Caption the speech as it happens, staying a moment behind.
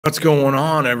What's going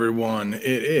on, everyone? It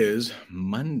is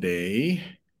Monday,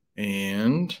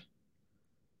 and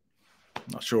I'm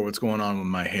not sure what's going on with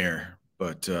my hair,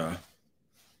 but I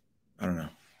don't know.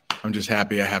 I'm just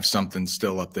happy I have something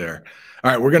still up there. All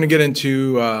right, we're gonna get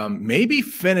into maybe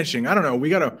finishing. I don't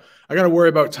know. I gotta worry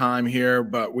about time here,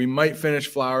 but we might finish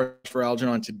Flowers for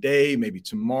Algernon today, maybe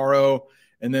tomorrow,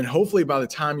 and then hopefully by the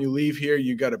time you leave here,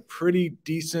 you got a pretty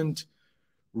decent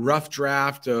rough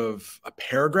draft of a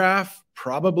paragraph,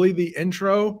 probably the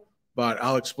intro, but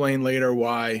I'll explain later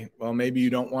why. Well, maybe you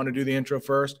don't want to do the intro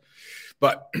first.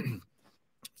 But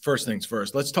first things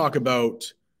first, let's talk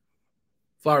about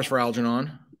Flowers for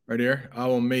Algernon right here. I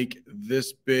will make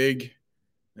this big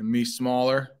and me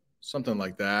smaller, something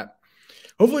like that.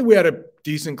 Hopefully we had a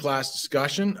decent class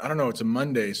discussion. I don't know, it's a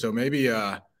Monday, so maybe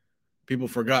people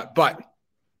forgot. But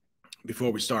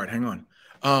before we start, hang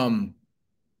on.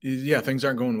 Yeah, things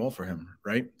aren't going well for him,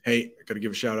 right? Hey, I got to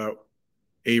give a shout out.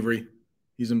 Avery,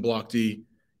 he's in Block D.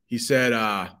 He said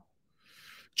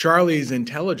Charlie's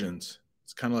intelligence,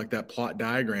 it's kind of like that plot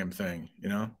diagram thing, you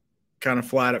know, kind of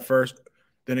flat at first,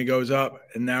 then it goes up,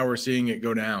 and now we're seeing it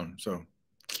go down. So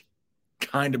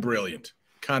kind of brilliant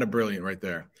right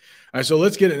there. All right, so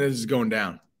let's get into this. Is going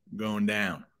down.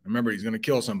 Remember, he's going to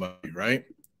kill somebody, right?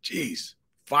 Jeez,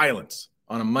 violence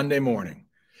on a Monday morning.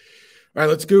 All right,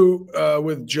 let's go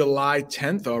with July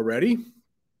 10th already.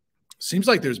 Seems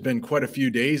like there's been quite a few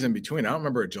days in between. I don't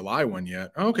remember a July one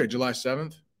yet. Oh, okay, July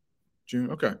 7th,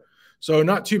 June. Okay, so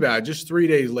not too bad, just 3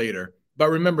 days later.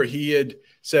 But remember, he had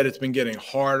said it's been getting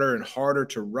harder and harder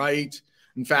to write.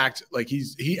 In fact, like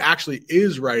he actually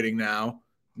is writing now,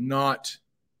 not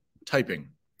typing.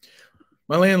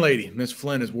 My landlady, Miss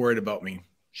Flynn, is worried about me.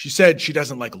 She said she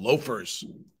doesn't like loafers.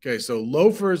 Okay, so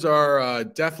loafers are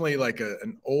definitely like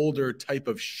an older type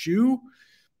of shoe,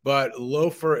 but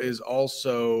loafer is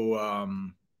also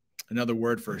another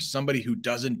word for somebody who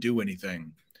doesn't do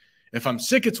anything. If I'm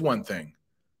sick, it's one thing,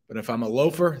 but if I'm a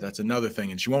loafer, that's another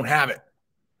thing, and she won't have it.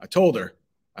 I told her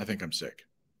I think I'm sick.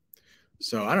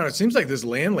 So I don't know. It seems like this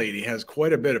landlady has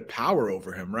quite a bit of power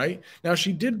over him, right? Now,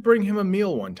 she did bring him a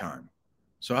meal one time.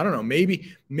 So I don't know.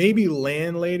 Maybe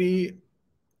landlady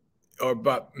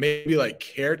but maybe like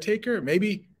caretaker.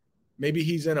 Maybe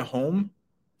he's in a home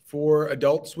for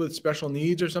adults with special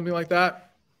needs or something like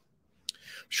that.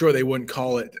 I'm sure they wouldn't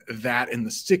call it that in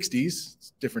the 60s.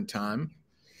 It's a different time.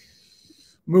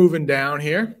 Moving down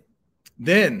here.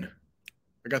 Then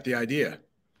I got the idea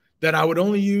that I would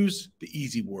only use the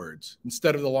easy words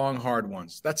instead of the long, hard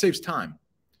ones. That saves time.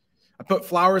 I put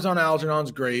flowers on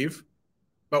Algernon's grave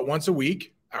about once a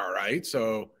week. All right.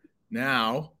 So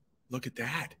now look at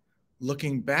that.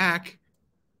 Looking back,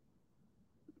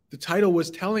 the title was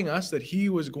telling us that he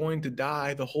was going to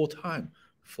die the whole time.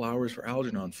 Flowers for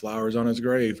Algernon, flowers on his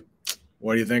grave.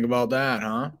 What do you think about that,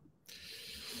 huh?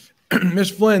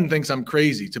 Miss Flynn thinks I'm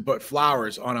crazy to put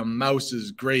flowers on a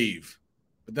mouse's grave.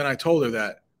 But then I told her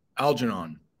that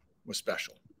Algernon was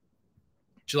special.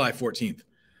 July 14th,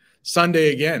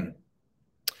 Sunday again.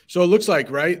 So it looks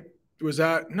like, right? Was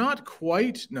that not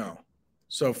quite? No.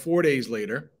 So 4 days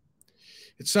later,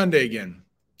 it's Sunday again.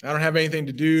 I don't have anything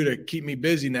to do to keep me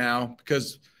busy now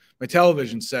because my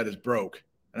television set is broke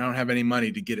and I don't have any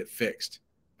money to get it fixed.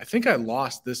 I think I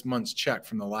lost this month's check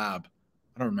from the lab.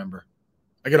 I don't remember.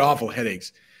 I get awful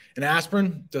headaches, and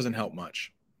aspirin doesn't help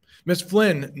much. Miss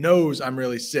Flynn knows I'm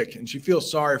really sick, and she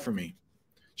feels sorry for me.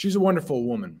 She's a wonderful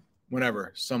woman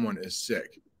whenever someone is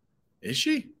sick. Is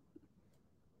she?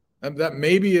 That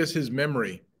maybe is his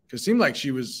memory, because it seemed like she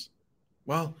was,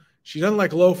 well, she doesn't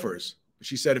like loafers.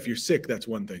 She said if you're sick, that's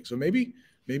one thing. So maybe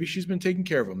she's been taking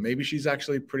care of him. Maybe she's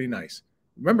actually pretty nice.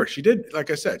 Remember, she did, like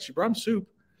I said, she brought him soup.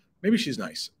 Maybe she's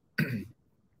nice.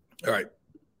 All right,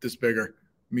 this bigger,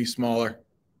 me smaller.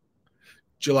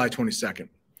 July 22nd.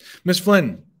 Miss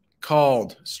Flynn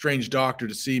called a strange doctor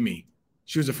to see me.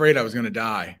 She was afraid I was going to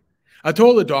die. I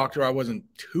told the doctor I wasn't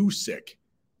too sick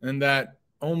and that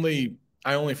I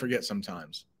only forget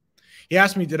sometimes. He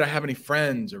asked me, did I have any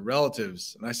friends or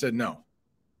relatives? And I said, no.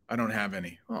 I don't have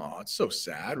any. Oh, it's so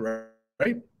sad,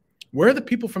 right? Where are the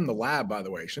people from the lab, by the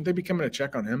way? Shouldn't they be coming to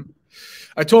check on him?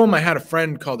 I told him I had a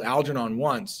friend called Algernon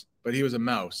once, but he was a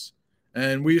mouse,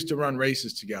 and we used to run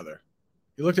races together.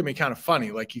 He looked at me kind of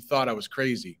funny, like he thought I was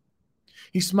crazy.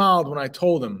 He smiled when I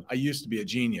told him I used to be a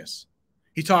genius.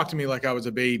 He talked to me like I was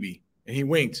a baby, and he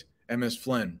winked at Miss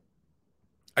Flynn.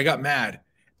 I got mad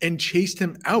and chased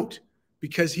him out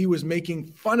because he was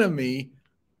making fun of me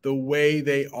the way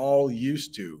they all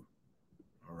used to.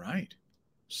 All right.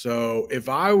 So if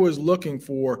I was looking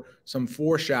for some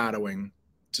foreshadowing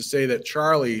to say that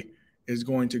Charlie is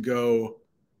going to go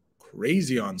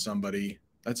crazy on somebody,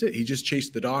 That's it. He just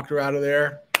chased the doctor out of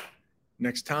there.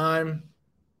 Next time,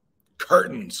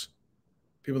 curtains.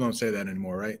 People don't say that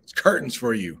anymore, right? It's curtains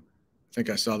for you. I think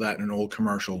I saw that in an old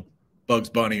commercial, Bugs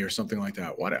Bunny or something like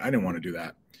that. Why? I didn't want to do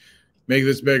that. Make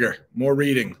this bigger. More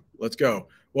reading. Let's go.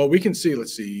 Well, we can see.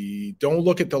 Let's see. Don't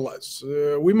look at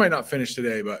the we might not finish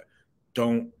today, but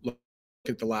don't look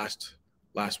at the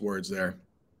last words there.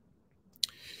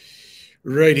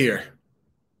 Right here.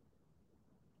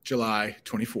 July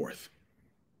 24th.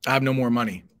 I have no more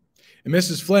money. And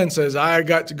Mrs. Flynn says, I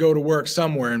got to go to work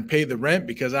somewhere and pay the rent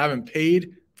because I haven't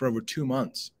paid for over 2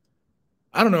 months.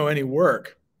 I don't know any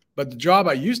work, but the job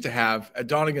I used to have at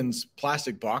Donegan's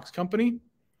Plastic Box Company,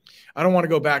 I don't want to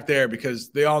go back there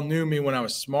because they all knew me when I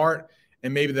was smart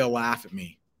and maybe they'll laugh at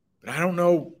me. But I don't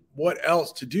know what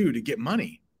else to do to get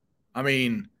money. I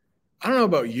mean, I don't know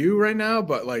about you right now,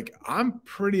 but like I'm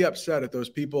pretty upset at those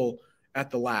people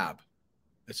at the lab.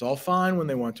 It's all fine when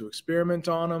they want to experiment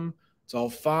on them. It's all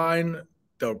fine.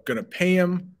 They're going to pay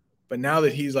him. But now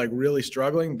that he's like really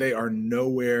struggling, they are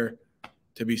nowhere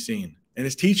to be seen. And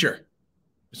his teacher,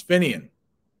 Miss Finnegan,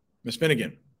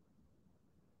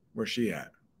 where's she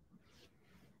at?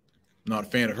 Not a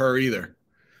fan of her either.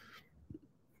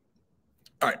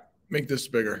 All right, make this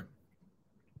bigger.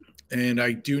 And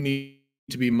I do need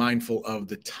to be mindful of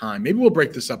the time. Maybe we'll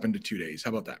break this up into 2 days. How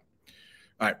about that?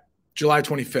 All right, July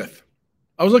 25th.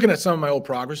 I was looking at some of my old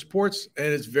progress reports, and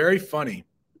it's very funny.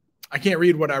 I can't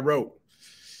read what I wrote.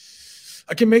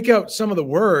 I can make out some of the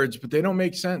words, but they don't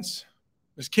make sense.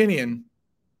 Miss Kinnian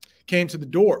came to the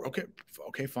door.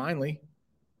 Okay, finally.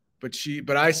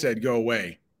 But I said, go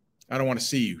away. I don't want to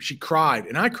see you. She cried,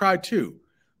 and I cried too,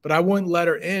 but I wouldn't let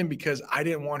her in because I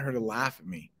didn't want her to laugh at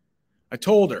me. I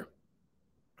told her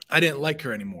I didn't like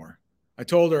her anymore. I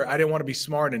told her I didn't want to be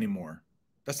smart anymore.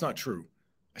 That's not true.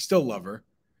 I still love her.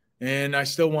 And I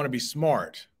still want to be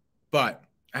smart, but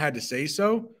I had to say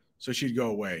so she'd go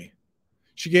away.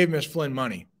 She gave Miss Flynn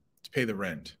money to pay the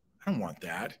rent. I don't want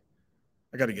that.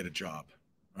 I got to get a job.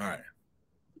 All right.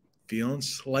 Feeling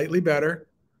slightly better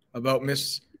about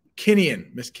Miss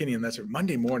Kinnian. Miss Kinnian, that's her.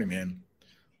 Monday morning, man.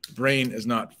 Brain is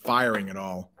not firing at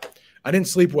all. I didn't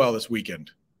sleep well this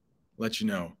weekend. Let you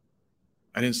know.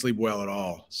 I didn't sleep well at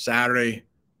all. Saturday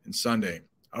and Sunday.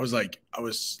 I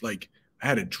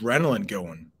had adrenaline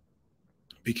going.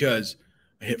 Because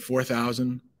I hit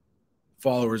 4,000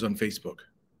 followers on Facebook.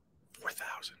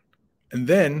 4,000. And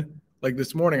then, like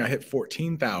this morning, I hit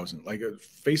 14,000. Like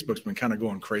Facebook's been kind of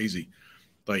going crazy.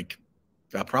 Like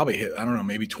I'll probably hit, I don't know,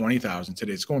 maybe 20,000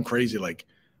 today. It's going crazy. Like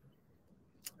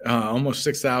almost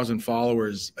 6,000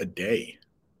 followers a day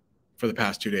for the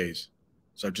past 2 days.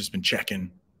 So I've just been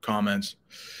checking comments.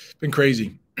 Been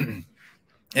crazy. Anyway,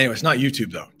 it's not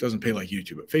YouTube though. It doesn't pay like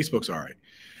YouTube, but Facebook's all right.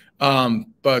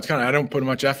 But it's kind of, I don't put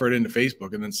much effort into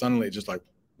Facebook, and then suddenly it's just like,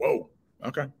 whoa,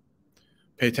 okay.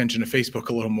 Pay attention to Facebook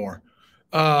a little more.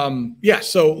 Yeah,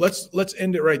 so let's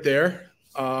end it right there.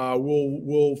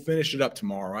 We'll finish it up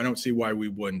tomorrow. I don't see why we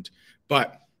wouldn't.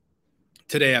 But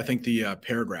today, I think the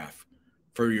paragraph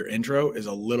for your intro is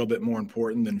a little bit more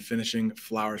important than finishing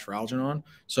Flowers for Algernon.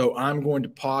 So I'm going to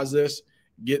pause this,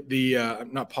 get the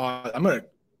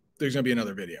there's going to be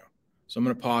another video. So I'm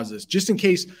going to pause this just in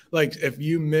case, like if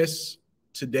you miss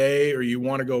today or you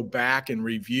want to go back and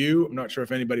review, I'm not sure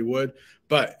if anybody would,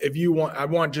 but if you want, I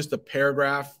want just a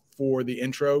paragraph for the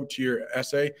intro to your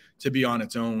essay to be on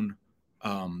its own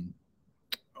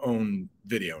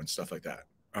video and stuff like that.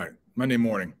 All right. Monday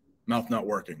morning, mouth not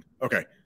working. Okay.